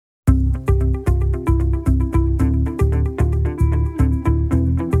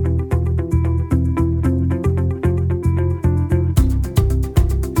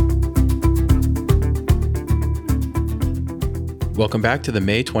Welcome back to the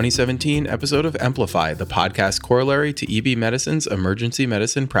May 2017 episode of Amplify, the podcast corollary to EB Medicine's emergency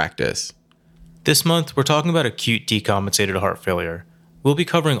medicine practice. This month, we're talking about acute decompensated heart failure. We'll be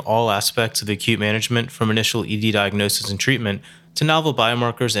covering all aspects of the acute management from initial ED diagnosis and treatment to novel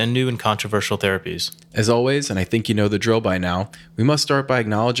biomarkers and new and controversial therapies. As always, and I think you know the drill by now, we must start by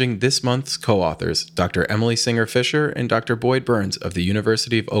acknowledging this month's co-authors, Dr. Emily Singer Fisher and Dr. Boyd Burns of the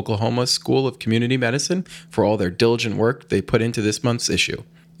University of Oklahoma School of Community Medicine for all their diligent work they put into this month's issue.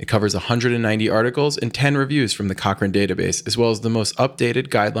 It covers 190 articles and 10 reviews from the Cochrane database, as well as the most updated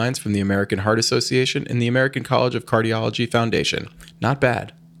guidelines from the American Heart Association and the American College of Cardiology Foundation. Not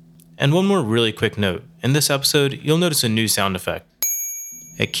bad. And one more really quick note. In this episode, you'll notice a new sound effect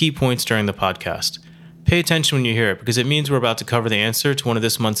at key points during the podcast. Pay attention when you hear it because it means we're about to cover the answer to one of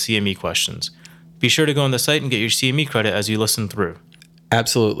this month's CME questions. Be sure to go on the site and get your CME credit as you listen through.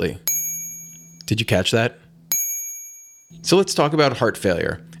 Absolutely. Did you catch that? So let's talk about heart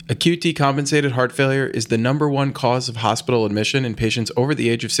failure. Acute decompensated heart failure is the number one cause of hospital admission in patients over the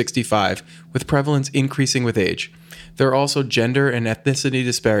age of 65, with prevalence increasing with age. There are also gender and ethnicity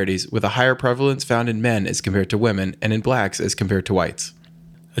disparities, with a higher prevalence found in men as compared to women and in blacks as compared to whites.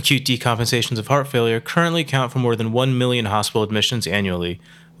 Acute decompensations of heart failure currently account for more than 1 million hospital admissions annually,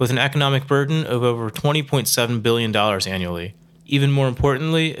 with an economic burden of over $20.7 billion annually. Even more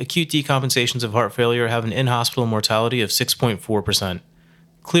importantly, acute decompensations of heart failure have an in-hospital mortality of 6.4%.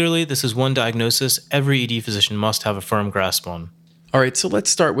 Clearly, this is one diagnosis every ED physician must have a firm grasp on. All right, so let's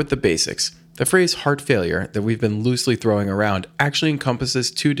start with the basics. The phrase heart failure that we've been loosely throwing around actually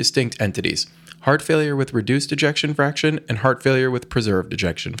encompasses two distinct entities: heart failure with reduced ejection fraction and heart failure with preserved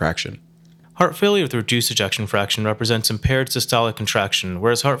ejection fraction. Heart failure with reduced ejection fraction represents impaired systolic contraction,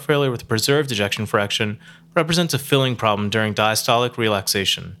 whereas heart failure with preserved ejection fraction represents a filling problem during diastolic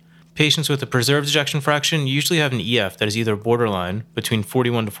relaxation. Patients with a preserved ejection fraction usually have an EF that is either borderline, between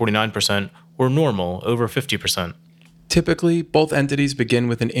 41 to 49%, or normal, over 50%. Typically, both entities begin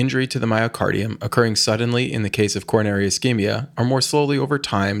with an injury to the myocardium, occurring suddenly in the case of coronary ischemia, or more slowly over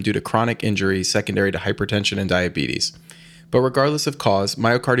time due to chronic injury secondary to hypertension and diabetes. But regardless of cause,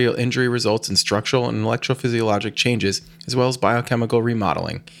 myocardial injury results in structural and electrophysiologic changes, as well as biochemical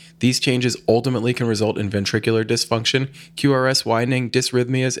remodeling. These changes ultimately can result in ventricular dysfunction, QRS widening,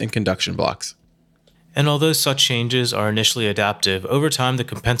 dysrhythmias, and conduction blocks. And although such changes are initially adaptive, over time the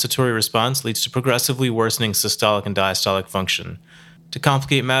compensatory response leads to progressively worsening systolic and diastolic function. To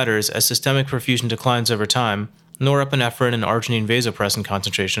complicate matters, as systemic perfusion declines over time, norepinephrine and arginine vasopressin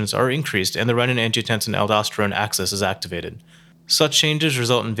concentrations are increased and the renin-angiotensin-aldosterone axis is activated. Such changes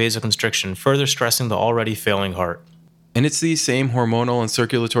result in vasoconstriction, further stressing the already failing heart. And it's these same hormonal and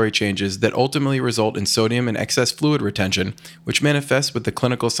circulatory changes that ultimately result in sodium and excess fluid retention, which manifests with the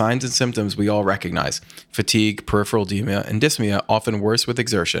clinical signs and symptoms we all recognize: fatigue, peripheral edema, and dyspnea, often worse with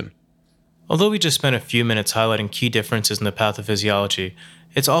exertion. Although we just spent a few minutes highlighting key differences in the pathophysiology,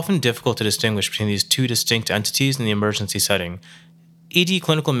 it's often difficult to distinguish between these two distinct entities in the emergency setting. ED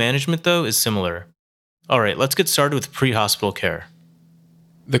clinical management, though, is similar. Alright, let's get started with pre-hospital care.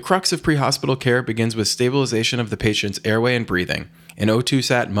 The crux of pre-hospital care begins with stabilization of the patient's airway and breathing. An O2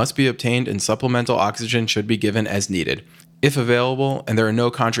 sat must be obtained and supplemental oxygen should be given as needed. If available and there are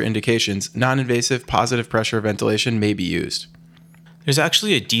no contraindications, non-invasive positive pressure ventilation may be used. There's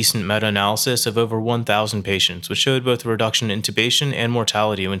actually a decent meta-analysis of over 1,000 patients, which showed both a reduction in intubation and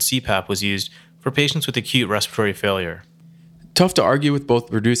mortality when CPAP was used for patients with acute respiratory failure. Tough to argue with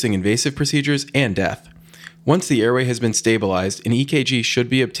both reducing invasive procedures and death. Once the airway has been stabilized, an EKG should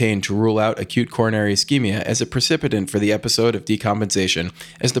be obtained to rule out acute coronary ischemia as a precipitant for the episode of decompensation,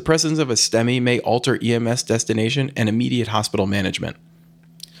 as the presence of a STEMI may alter EMS destination and immediate hospital management.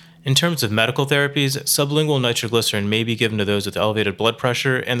 In terms of medical therapies, sublingual nitroglycerin may be given to those with elevated blood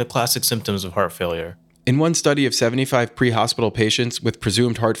pressure and the classic symptoms of heart failure. In one study of 75 pre-hospital patients with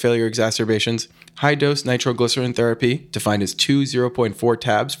presumed heart failure exacerbations, high-dose nitroglycerin therapy, defined as 2 0.4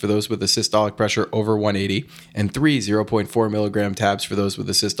 tabs for those with a systolic pressure over 180 and 3 0.4 milligram tabs for those with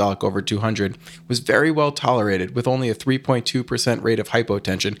a systolic over 200, was very well tolerated with only a 3.2% rate of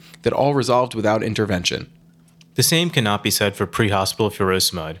hypotension that all resolved without intervention. The same cannot be said for pre-hospital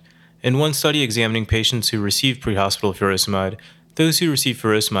furosemide. In one study examining patients who received pre-hospital furosemide, those who received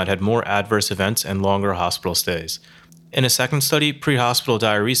furosemide had more adverse events and longer hospital stays. In a second study, pre-hospital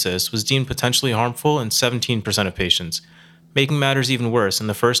diuresis was deemed potentially harmful in 17% of patients. Making matters even worse, in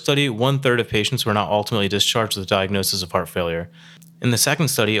the first study, 1/3 of patients were not ultimately discharged with a diagnosis of heart failure. In the second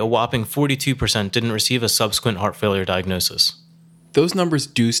study, a whopping 42% didn't receive a subsequent heart failure diagnosis. Those numbers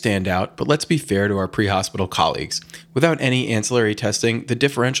do stand out, but let's be fair to our pre-hospital colleagues. Without any ancillary testing, the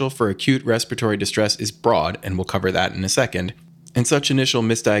differential for acute respiratory distress is broad, and we'll cover that in a second. and such initial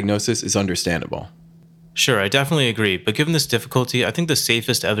misdiagnosis is understandable. Sure, I definitely agree, but given this difficulty, I think the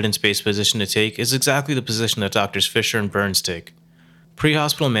safest evidence-based position to take is exactly the position that Doctors Fisher and Burns take.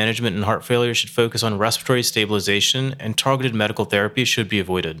 Pre-hospital management in heart failure should focus on respiratory stabilization, and targeted medical therapy should be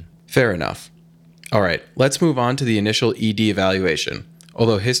avoided. Fair enough. All right, let's move on to the initial ED evaluation.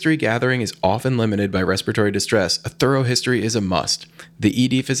 Although history gathering is often limited by respiratory distress, a thorough history is a must.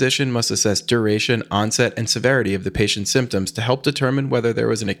 The ED physician must assess duration, onset, and severity of the patient's symptoms to help determine whether there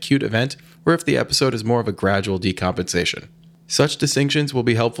was an acute event or if the episode is more of a gradual decompensation. Such distinctions will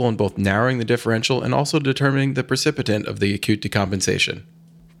be helpful in both narrowing the differential and also determining the precipitant of the acute decompensation.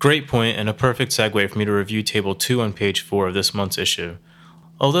 Great point, and a perfect segue for me to review Table 2 on page 4 of this month's issue.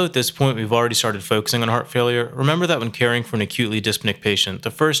 Although at this point we've already started focusing on heart failure, remember that when caring for an acutely dyspneic patient, the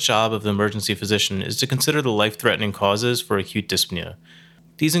first job of the emergency physician is to consider the life-threatening causes for acute dyspnea.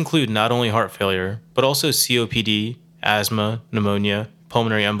 These include not only heart failure, but also COPD, asthma, pneumonia,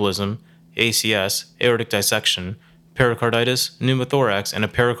 pulmonary embolism, ACS, aortic dissection, pericarditis, pneumothorax, and a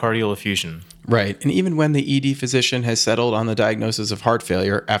pericardial effusion. Right, and even when the ED physician has settled on the diagnosis of heart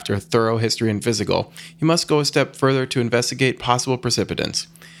failure after a thorough history and physical, he must go a step further to investigate possible precipitants.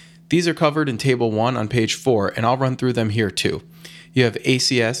 These are covered in Table 1 on page 4, and I'll run through them here too. You have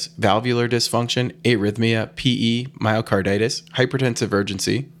ACS, valvular dysfunction, arrhythmia, PE, myocarditis, hypertensive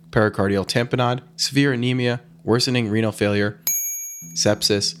urgency, pericardial tamponade, severe anemia, worsening renal failure,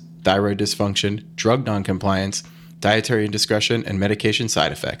 sepsis, thyroid dysfunction, drug noncompliance, dietary indiscretion, and medication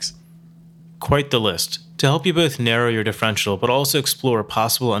side effects. Quite the list. To help you both narrow your differential but also explore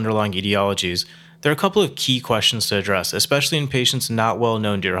possible underlying etiologies, there are a couple of key questions to address, especially in patients not well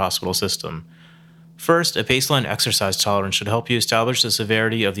known to your hospital system. First, a baseline exercise tolerance should help you establish the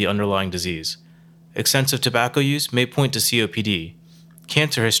severity of the underlying disease. Extensive tobacco use may point to COPD.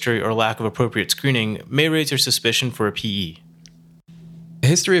 Cancer history or lack of appropriate screening may raise your suspicion for a PE. A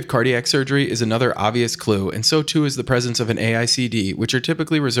history of cardiac surgery is another obvious clue, and so too is the presence of an AICD, which are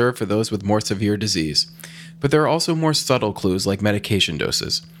typically reserved for those with more severe disease. But there are also more subtle clues like medication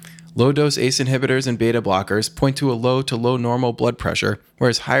doses. Low-dose ACE inhibitors and beta blockers point to a low to low normal blood pressure,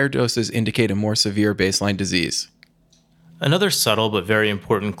 whereas higher doses indicate a more severe baseline disease. Another subtle but very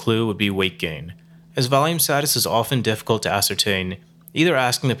important clue would be weight gain. As volume status is often difficult to ascertain, either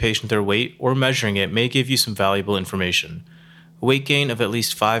asking the patient their weight or measuring it may give you some valuable information. Weight gain of at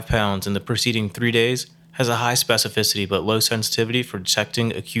least 5 pounds in the preceding 3 days has a high specificity but low sensitivity for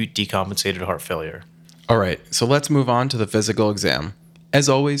detecting acute decompensated heart failure. Alright, so let's move on to the physical exam. As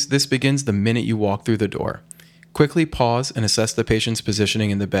always, this begins the minute you walk through the door. Quickly pause and assess the patient's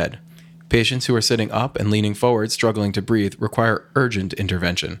positioning in the bed. Patients who are sitting up and leaning forward, struggling to breathe, require urgent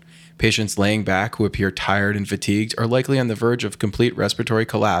intervention. Patients laying back who appear tired and fatigued are likely on the verge of complete respiratory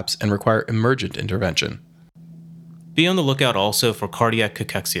collapse and require emergent intervention. Be on the lookout also for cardiac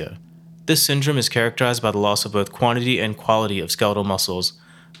cachexia. This syndrome is characterized by the loss of both quantity and quality of skeletal muscles,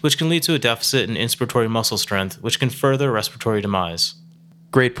 which can lead to a deficit in inspiratory muscle strength, which can further respiratory demise.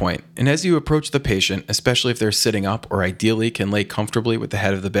 Great point. And as you approach the patient, especially if they're sitting up or ideally can lay comfortably with the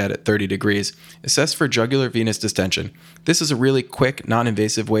head of the bed at 30 degrees, assess for jugular venous distension. This is a really quick,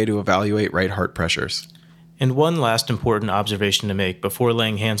 non-invasive way to evaluate right heart pressures. And one last important observation to make before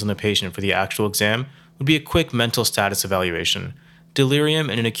laying hands on the patient for the actual exam would be a quick mental status evaluation. Delirium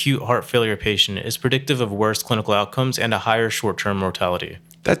in an acute heart failure patient is predictive of worse clinical outcomes and a higher short-term mortality.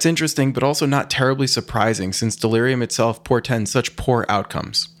 That's interesting, but also not terribly surprising since delirium itself portends such poor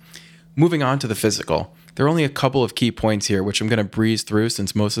outcomes. Moving on to the physical, there are only a couple of key points here which I'm going to breeze through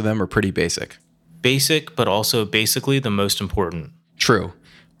since most of them are pretty basic. Basic, but also basically the most important. True.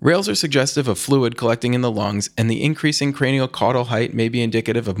 Rails are suggestive of fluid collecting in the lungs, and the increasing cranial caudal height may be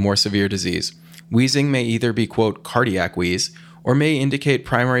indicative of more severe disease. Wheezing may either be, quote, cardiac wheeze, or may indicate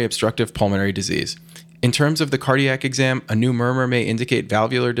primary obstructive pulmonary disease. In terms of the cardiac exam, a new murmur may indicate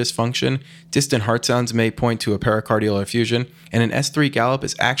valvular dysfunction, distant heart sounds may point to a pericardial effusion, and an S3 gallop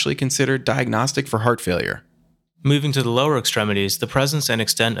is actually considered diagnostic for heart failure. Moving to the lower extremities, the presence and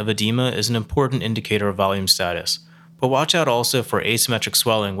extent of edema is an important indicator of volume status. But watch out also for asymmetric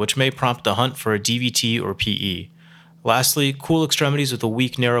swelling, which may prompt the hunt for a DVT or PE. Lastly, cool extremities with a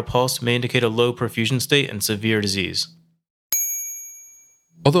weak narrow pulse may indicate a low perfusion state and severe disease.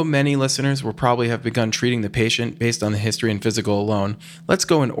 Although many listeners will probably have begun treating the patient based on the history and physical alone, let's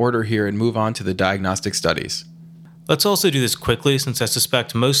go in order here and move on to the diagnostic studies. Let's also do this quickly since I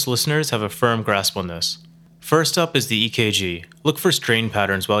suspect most listeners have a firm grasp on this. First up is the EKG. Look for strain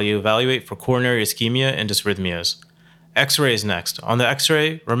patterns while you evaluate for coronary ischemia and dysrhythmias. X-ray is next. On the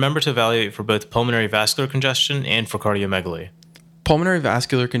X-ray, remember to evaluate for both pulmonary vascular congestion and for cardiomegaly. Pulmonary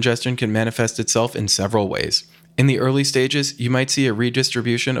vascular congestion can manifest itself in several ways. In the early stages, you might see a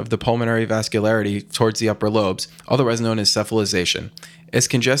redistribution of the pulmonary vascularity towards the upper lobes, otherwise known as cephalization. As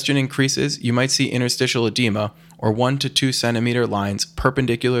congestion increases, you might see interstitial edema, or 1 to 2 centimeter lines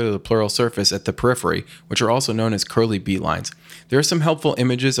perpendicular to the pleural surface at the periphery, which are also known as curly B lines. There are some helpful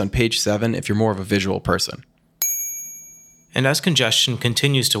images on page 7 if you're more of a visual person. And as congestion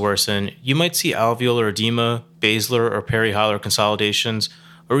continues to worsen, you might see alveolar edema, basilar or perihilar consolidations,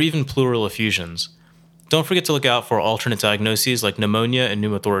 or even pleural effusions. Don't forget to look out for alternate diagnoses like pneumonia and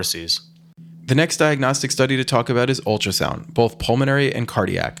pneumothoraces. The next diagnostic study to talk about is ultrasound, both pulmonary and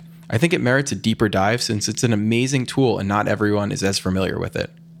cardiac. I think it merits a deeper dive since it's an amazing tool and not everyone is as familiar with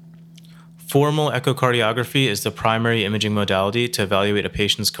it. Formal echocardiography is the primary imaging modality to evaluate a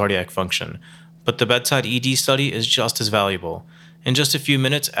patient's cardiac function, but the bedside ED study is just as valuable. In just a few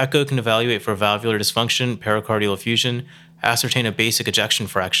minutes, echo can evaluate for valvular dysfunction, pericardial effusion, ascertain a basic ejection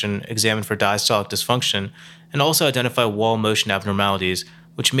fraction, examine for diastolic dysfunction, and also identify wall motion abnormalities,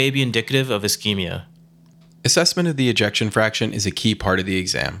 which may be indicative of ischemia. Assessment of the ejection fraction is a key part of the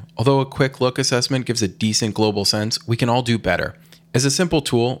exam. Although a quick look assessment gives a decent global sense, we can all do better. As a simple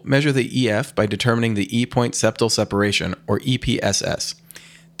tool, measure the EF by determining the E-point septal separation, or EPSS.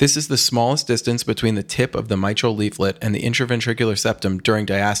 This is the smallest distance between the tip of the mitral leaflet and the intraventricular septum during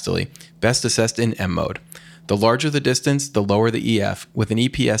diastole, best assessed in M mode. The larger the distance, the lower the EF, with an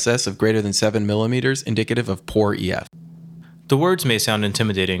EPSS of greater than 7 millimeters indicative of poor EF. The words may sound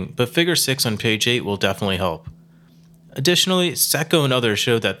intimidating, but figure 6 on page 8 will definitely help. Additionally, Secco and others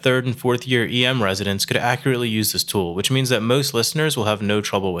showed that 3rd and 4th year EM residents could accurately use this tool, which means that most listeners will have no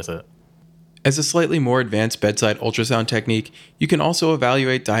trouble with it. As a slightly more advanced bedside ultrasound technique, you can also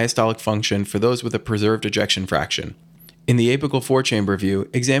evaluate diastolic function for those with a preserved ejection fraction. In the apical 4-chamber view,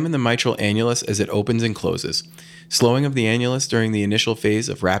 examine the mitral annulus as it opens and closes. Slowing of the annulus during the initial phase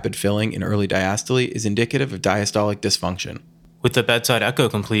of rapid filling in early diastole is indicative of diastolic dysfunction. With the bedside echo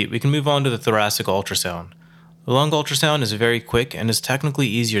complete, we can move on to the thoracic ultrasound. The lung ultrasound is very quick and is technically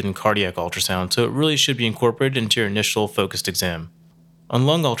easier than cardiac ultrasound, so it really should be incorporated into your initial focused exam. On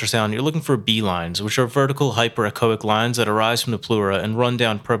lung ultrasound, you're looking for B lines, which are vertical hyperechoic lines that arise from the pleura and run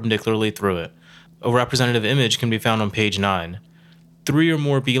down perpendicularly through it. A representative image can be found on page 9. 3 or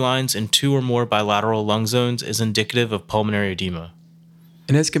more B lines and 2 or more bilateral lung zones is indicative of pulmonary edema.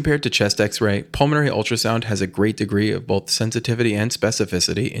 And as compared to chest X-ray, pulmonary ultrasound has a great degree of both sensitivity and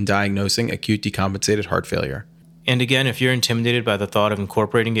specificity in diagnosing acute decompensated heart failure. And again, if you're intimidated by the thought of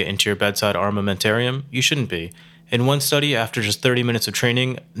incorporating it into your bedside armamentarium, you shouldn't be. In one study, after just 30 minutes of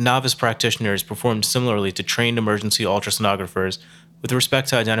training, novice practitioners performed similarly to trained emergency ultrasonographers with respect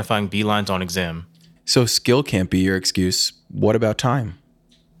to identifying B lines on exam. So skill can't be your excuse. What about time?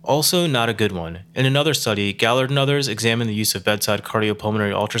 Also, not a good one. In another study, Gallard and others examined the use of bedside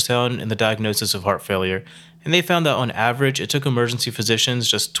cardiopulmonary ultrasound in the diagnosis of heart failure, and they found that on average, it took emergency physicians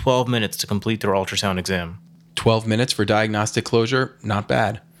just 12 minutes to complete their ultrasound exam. 12 minutes for diagnostic closure? Not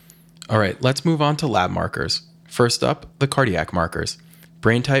bad. All right, let's move on to lab markers. First up, the cardiac markers.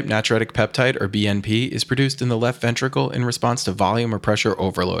 Brain-type natriuretic peptide, or BNP, is produced in the left ventricle in response to volume or pressure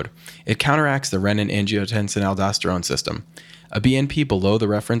overload. It counteracts the renin-angiotensin-aldosterone system. A BNP below the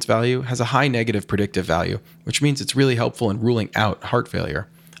reference value has a high negative predictive value, which means it's really helpful in ruling out heart failure.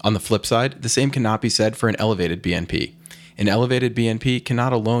 On the flip side, the same cannot be said for an elevated BNP. An elevated BNP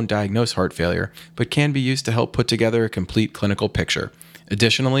cannot alone diagnose heart failure, but can be used to help put together a complete clinical picture.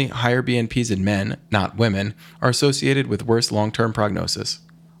 Additionally, higher BNPs in men, not women, are associated with worse long-term prognosis.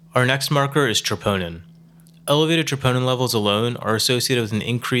 Our next marker is troponin. Elevated troponin levels alone are associated with an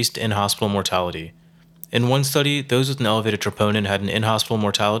increased in-hospital mortality. In one study, those with an elevated troponin had an in-hospital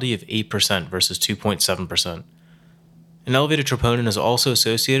mortality of 8% versus 2.7%. An elevated troponin is also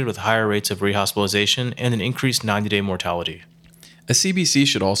associated with higher rates of rehospitalization and an increased 90-day mortality. A CBC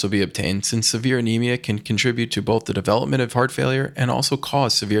should also be obtained since severe anemia can contribute to both the development of heart failure and also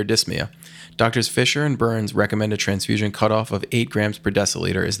cause severe dyspnea. Doctors Fisher and Burns recommend a transfusion cutoff of 8 grams per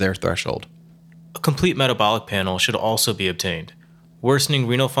deciliter as their threshold. A complete metabolic panel should also be obtained. Worsening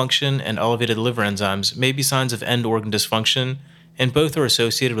renal function and elevated liver enzymes may be signs of end organ dysfunction, and both are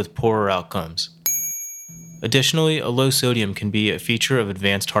associated with poorer outcomes. Additionally, a low sodium can be a feature of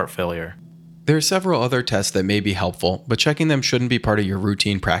advanced heart failure. There are several other tests that may be helpful, but checking them shouldn't be part of your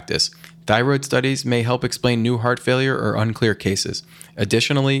routine practice. Thyroid studies may help explain new heart failure or unclear cases.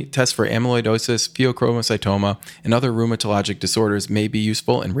 Additionally, tests for amyloidosis, pheochromocytoma, and other rheumatologic disorders may be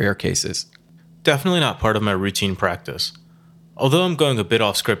useful in rare cases. Definitely not part of my routine practice. Although I'm going a bit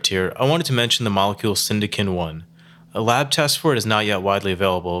off script here, I wanted to mention the molecule Syndekin-1. A lab test for it is not yet widely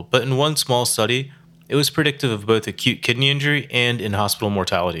available, but in one small study, it was predictive of both acute kidney injury and in-hospital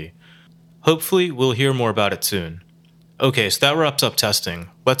mortality. Hopefully, we'll hear more about it soon. Okay, so that wraps up testing.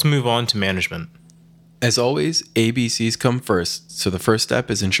 Let's move on to management. As always, ABCs come first, so the first step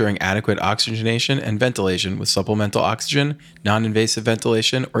is ensuring adequate oxygenation and ventilation with supplemental oxygen, non-invasive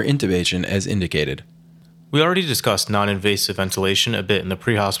ventilation, or intubation as indicated. We already discussed non-invasive ventilation a bit in the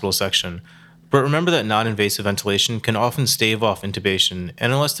pre-hospital section, but remember that non-invasive ventilation can often stave off intubation,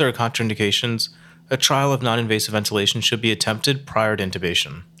 and unless there are contraindications, a trial of non-invasive ventilation should be attempted prior to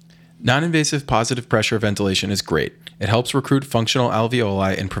intubation. Non-invasive positive pressure ventilation is great. It helps recruit functional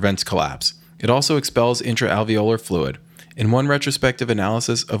alveoli and prevents collapse. It also expels intraalveolar fluid. In one retrospective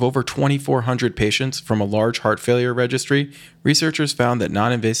analysis of over 2,400 patients from a large heart failure registry, researchers found that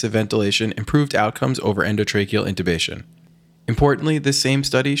non-invasive ventilation improved outcomes over endotracheal intubation. Importantly, this same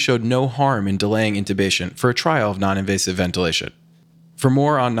study showed no harm in delaying intubation for a trial of non-invasive ventilation. For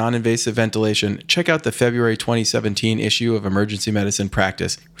more on non-invasive ventilation, check out the February 2017 issue of Emergency Medicine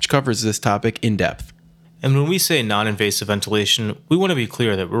Practice, which covers this topic in depth. And when we say non-invasive ventilation, we want to be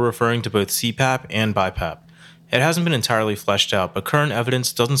clear that we're referring to both CPAP and BiPAP. It hasn't been entirely fleshed out, but current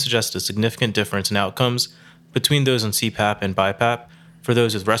evidence doesn't suggest a significant difference in outcomes between those on CPAP and BiPAP for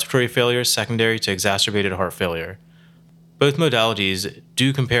those with respiratory failure secondary to exacerbated heart failure. Both modalities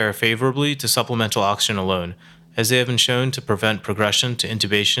do compare favorably to supplemental oxygen alone, as they have been shown to prevent progression to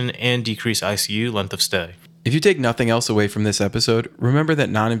intubation and decrease ICU length of stay. If you take nothing else away from this episode, remember that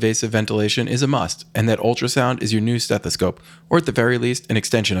non-invasive ventilation is a must, and that ultrasound is your new stethoscope, or at the very least, an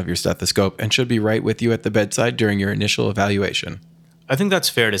extension of your stethoscope, and should be right with you at the bedside during your initial evaluation. I think that's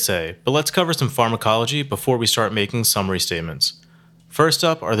fair to say, but let's cover some pharmacology before we start making summary statements. First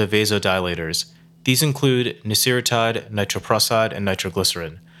up are the vasodilators. These include nisiratide, nitroprusside, and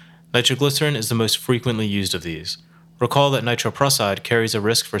nitroglycerin. Nitroglycerin is the most frequently used of these. Recall that nitroprusside carries a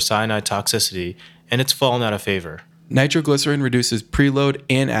risk for cyanide toxicity, and it's fallen out of favor. Nitroglycerin reduces preload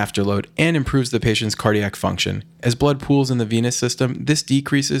and afterload and improves the patient's cardiac function. As blood pools in the venous system, this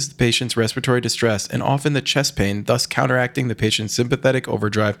decreases the patient's respiratory distress and often the chest pain, thus counteracting the patient's sympathetic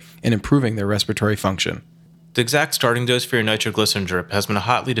overdrive and improving their respiratory function. The exact starting dose for your nitroglycerin drip has been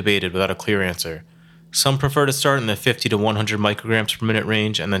hotly debated without a clear answer. Some prefer to start in the 50 to 100 micrograms per minute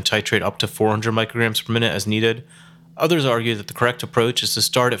range and then titrate up to 400 micrograms per minute as needed. Others argue that the correct approach is to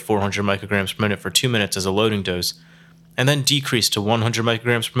start at 400 micrograms per minute for 2 minutes as a loading dose, and then decrease to 100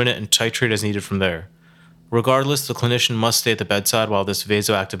 micrograms per minute and titrate as needed from there. Regardless, the clinician must stay at the bedside while this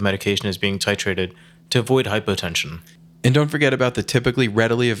vasoactive medication is being titrated to avoid hypotension. And don't forget about the typically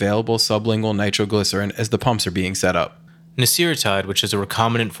readily available sublingual nitroglycerin as the pumps are being set up. Nisiratide, which is a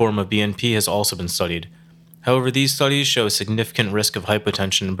recombinant form of BNP, has also been studied. However, these studies show a significant risk of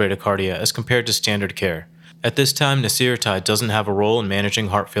hypotension and bradycardia as compared to standard care. At this time, nisiratide doesn't have a role in managing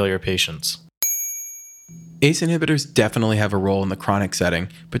heart failure patients. ACE inhibitors definitely have a role in the chronic setting,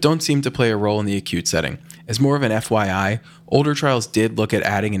 but don't seem to play a role in the acute setting. As more of an FYI, older trials did look at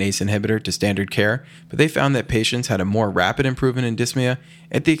adding an ACE inhibitor to standard care, but they found that patients had a more rapid improvement in dyspnea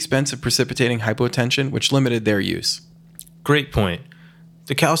at the expense of precipitating hypotension, which limited their use. Great point.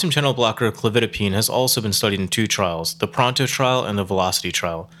 The calcium channel blocker clofidipine has also been studied in 2 trials, the Pronto trial and the Velocity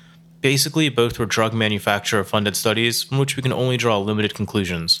trial. Basically, both were drug manufacturer-funded studies from which we can only draw limited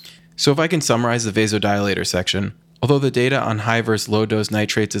conclusions. So if I can summarize the vasodilator section, although the data on high versus low dose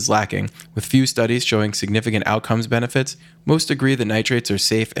nitrates is lacking, with few studies showing significant outcomes benefits, most agree that nitrates are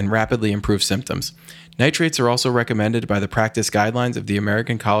safe and rapidly improve symptoms. Nitrates are also recommended by the practice guidelines of the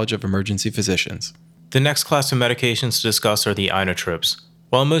American College of Emergency Physicians. The next class of medications to discuss are the inotropes.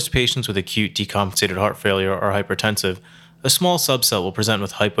 While most patients with acute decompensated heart failure are hypertensive, a small subset will present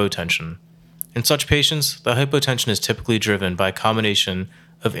with hypotension. In such patients, the hypotension is typically driven by a combination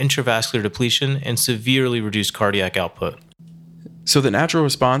of intravascular depletion and severely reduced cardiac output. So the natural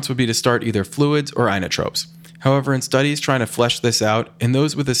response would be to start either fluids or inotropes. However, in studies trying to flesh this out, in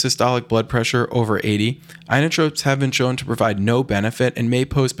those with a systolic blood pressure over 80, inotropes have been shown to provide no benefit and may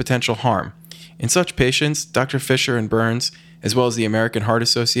pose potential harm. In such patients, Dr. Fisher and Burns, as well as the American Heart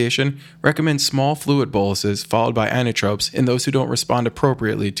Association, recommend small fluid boluses followed by inotropes in those who don't respond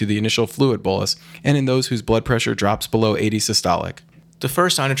appropriately to the initial fluid bolus and in those whose blood pressure drops below 80 systolic. The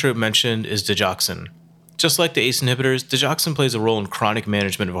first inotrope mentioned is digoxin. Just like the ACE inhibitors, digoxin plays a role in chronic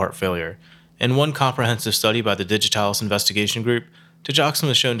management of heart failure. In one comprehensive study by the Digitalis Investigation Group, digoxin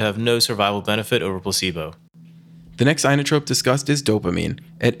was shown to have no survival benefit over placebo. The next inotrope discussed is dopamine.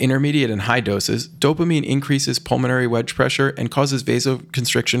 At intermediate and high doses, dopamine increases pulmonary wedge pressure and causes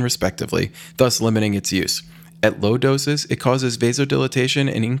vasoconstriction respectively, thus limiting its use. At low doses, it causes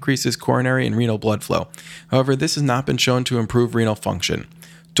vasodilatation and increases coronary and renal blood flow. However, this has not been shown to improve renal function.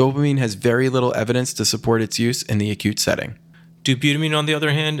 Dopamine has very little evidence to support its use in the acute setting. Dobutamine, on the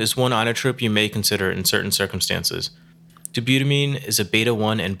other hand, is one inotrope you may consider in certain circumstances. Dobutamine is a beta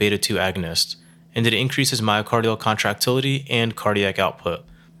 1 and beta 2 agonist, and it increases myocardial contractility and cardiac output.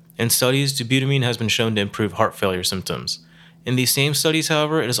 In studies, dobutamine has been shown to improve heart failure symptoms. In these same studies,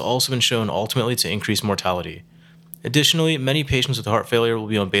 however, it has also been shown ultimately to increase mortality. Additionally, many patients with heart failure will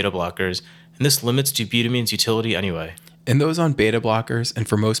be on beta blockers, and this limits dobutamine's utility anyway. In those on beta blockers, and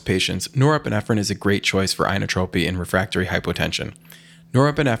for most patients, norepinephrine is a great choice for inotropy in refractory hypotension.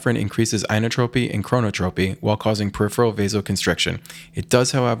 Norepinephrine increases inotropy and chronotropy while causing peripheral vasoconstriction. It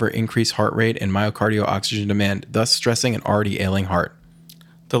does, however, increase heart rate and myocardial oxygen demand, thus stressing an already ailing heart.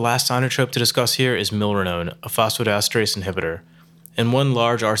 The last inotrope to discuss here is milrinone, a phosphodiesterase inhibitor. In one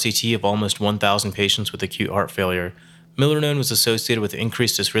large RCT of almost 1,000 patients with acute heart failure, milrinone was associated with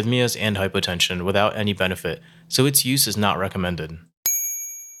increased dysrhythmias and hypotension without any benefit, so its use is not recommended.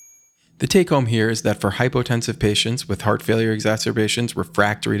 The take-home here is that for hypotensive patients with heart failure exacerbations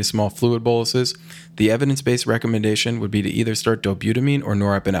refractory to small fluid boluses, the evidence-based recommendation would be to either start dobutamine or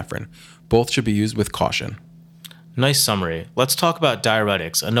norepinephrine. Both should be used with caution. Nice summary. Let's talk about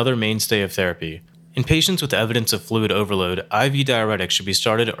diuretics, another mainstay of therapy. In patients with evidence of fluid overload, IV diuretics should be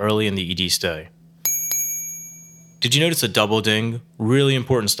started early in the ED stay. Did you notice a double ding? Really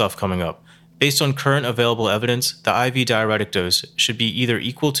important stuff coming up. Based on current available evidence, the IV diuretic dose should be either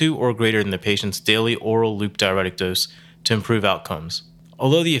equal to or greater than the patient's daily oral loop diuretic dose to improve outcomes.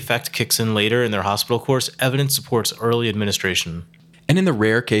 Although the effect kicks in later in their hospital course, evidence supports early administration. And in the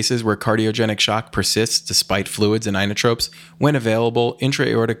rare cases where cardiogenic shock persists despite fluids and inotropes, when available,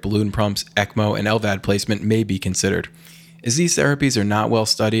 intra-aortic balloon pumps, ECMO, and LVAD placement may be considered. As these therapies are not well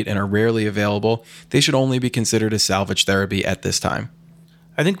studied and are rarely available, they should only be considered as salvage therapy at this time.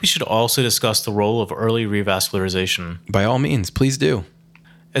 I think we should also discuss the role of early revascularization. By all means, please do.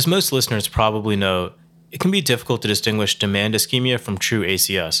 As most listeners probably know, it can be difficult to distinguish demand ischemia from true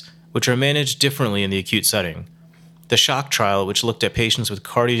ACS, which are managed differently in the acute setting. The SHOCK trial, which looked at patients with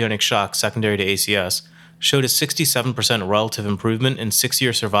cardiogenic shock secondary to ACS, showed a 67% relative improvement in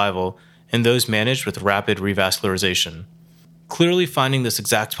 6-year survival in those managed with rapid revascularization. Clearly, finding this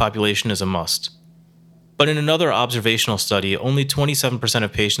exact population is a must. But in another observational study, only 27%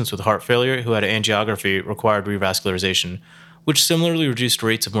 of patients with heart failure who had angiography required revascularization, which similarly reduced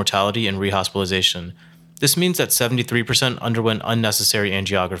rates of mortality and rehospitalization. This means that 73% underwent unnecessary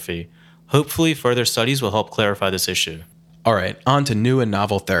angiography. Hopefully, further studies will help clarify this issue. All right, on to new and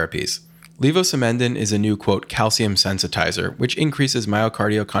novel therapies. Levosimendan is a new, quote, calcium sensitizer, which increases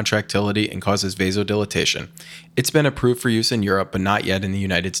myocardial contractility and causes vasodilatation. It's been approved for use in Europe, but not yet in the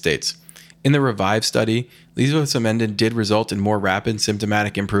United States. In the REVIVE study, levosimendan did result in more rapid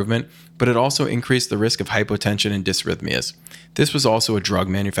symptomatic improvement, but it also increased the risk of hypotension and dysrhythmias. This was also a drug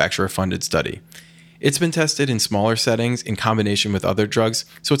manufacturer-funded study. It's been tested in smaller settings in combination with other drugs,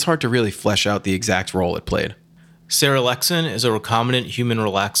 so it's hard to really flesh out the exact role it played. Serelexin is a recombinant human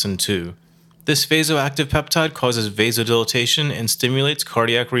relaxin 2. This vasoactive peptide causes vasodilatation and stimulates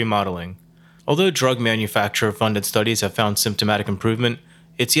cardiac remodeling. Although drug manufacturer-funded studies have found symptomatic improvement,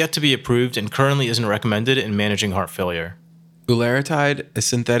 it's yet to be approved and currently isn't recommended in managing heart failure. Ularitide, a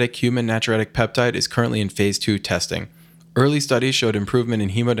synthetic human natriuretic peptide, is currently in phase 2 testing. Early studies showed improvement in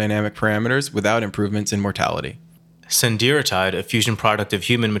hemodynamic parameters without improvements in mortality. Sendiritide, a fusion product of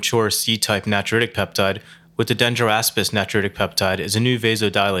human mature C-type natriuretic peptide with the dendroaspis natriuretic peptide, is a new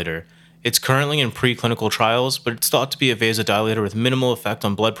vasodilator. It's currently in preclinical trials, but it's thought to be a vasodilator with minimal effect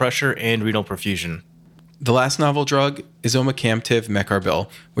on blood pressure and renal perfusion. The last novel drug is omecamtiv mecarbil,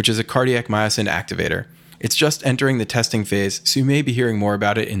 which is a cardiac myosin activator. It's just entering the testing phase, so you may be hearing more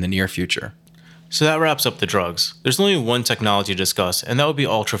about it in the near future. So that wraps up the drugs. There's only one technology to discuss, and that would be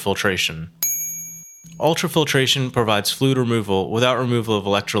ultrafiltration. Ultrafiltration provides fluid removal without removal of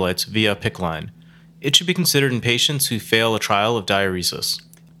electrolytes via PICC line. It should be considered in patients who fail a trial of diuresis.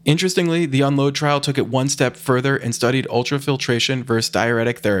 Interestingly, the UNLOAD trial took it one step further and studied ultrafiltration versus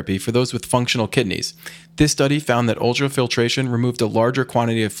diuretic therapy for those with functional kidneys. This study found that ultrafiltration removed a larger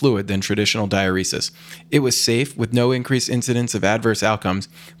quantity of fluid than traditional diuresis. It was safe with no increased incidence of adverse outcomes,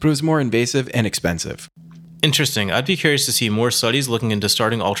 but it was more invasive and expensive. Interesting. I'd be curious to see more studies looking into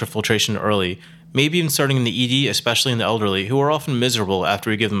starting ultrafiltration early, maybe even starting in the ED, especially in the elderly, who are often miserable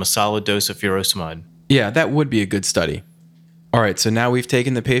after we give them a solid dose of furosemide. Yeah, that would be a good study. All right, so now we've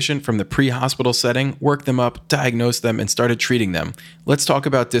taken the patient from the pre-hospital setting, worked them up, diagnosed them, and started treating them. Let's talk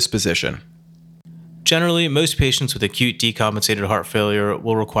about disposition. Generally, most patients with acute decompensated heart failure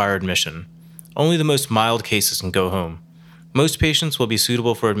will require admission. Only the most mild cases can go home. Most patients will be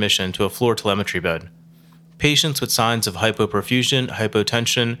suitable for admission to a floor telemetry bed. Patients with signs of hypoperfusion,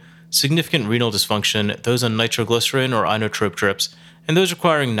 hypotension, significant renal dysfunction, those on nitroglycerin or inotrope drips, and those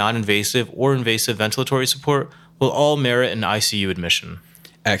requiring non-invasive or invasive ventilatory support will all merit an ICU admission.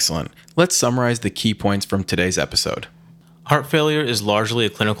 Excellent. Let's summarize the key points from today's episode. Heart failure is largely a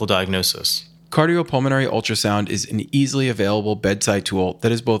clinical diagnosis. Cardiopulmonary ultrasound is an easily available bedside tool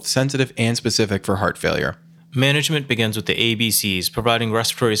that is both sensitive and specific for heart failure. Management begins with the ABCs, providing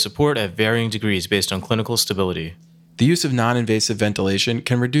respiratory support at varying degrees based on clinical stability. The use of non-invasive ventilation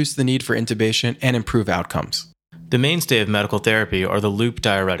can reduce the need for intubation and improve outcomes. The mainstay of medical therapy are the loop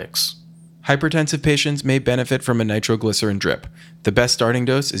diuretics. Hypertensive patients may benefit from a nitroglycerin drip. The best starting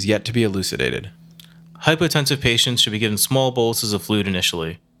dose is yet to be elucidated. Hypotensive patients should be given small boluses of fluid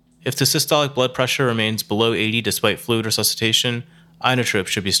initially. If the systolic blood pressure remains below 80 despite fluid resuscitation, inotrope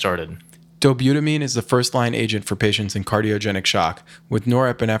should be started. Dobutamine is the first-line agent for patients in cardiogenic shock, with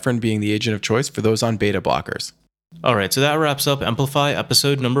norepinephrine being the agent of choice for those on beta blockers. Alright, so that wraps up Amplify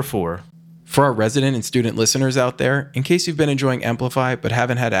episode number 4. For our resident and student listeners out there, in case you've been enjoying Amplify but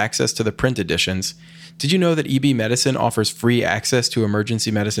haven't had access to the print editions, did you know that EB Medicine offers free access to emergency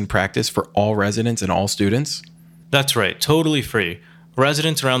medicine practice for all residents and all students? That's right, totally free.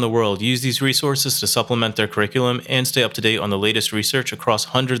 Residents around the world use these resources to supplement their curriculum and stay up to date on the latest research across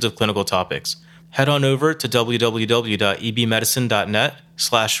hundreds of clinical topics. Head on over to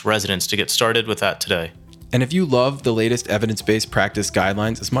www.ebmedicine.net/residents to get started with that today. And if you love the latest evidence-based practice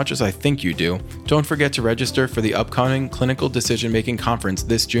guidelines as much as I think you do, don't forget to register for the upcoming Clinical Decision-Making Conference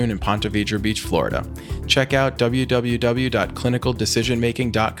this June in Ponte Vedra Beach, Florida. Check out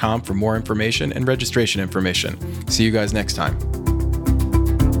www.clinicaldecisionmaking.com for more information and registration information. See you guys next time.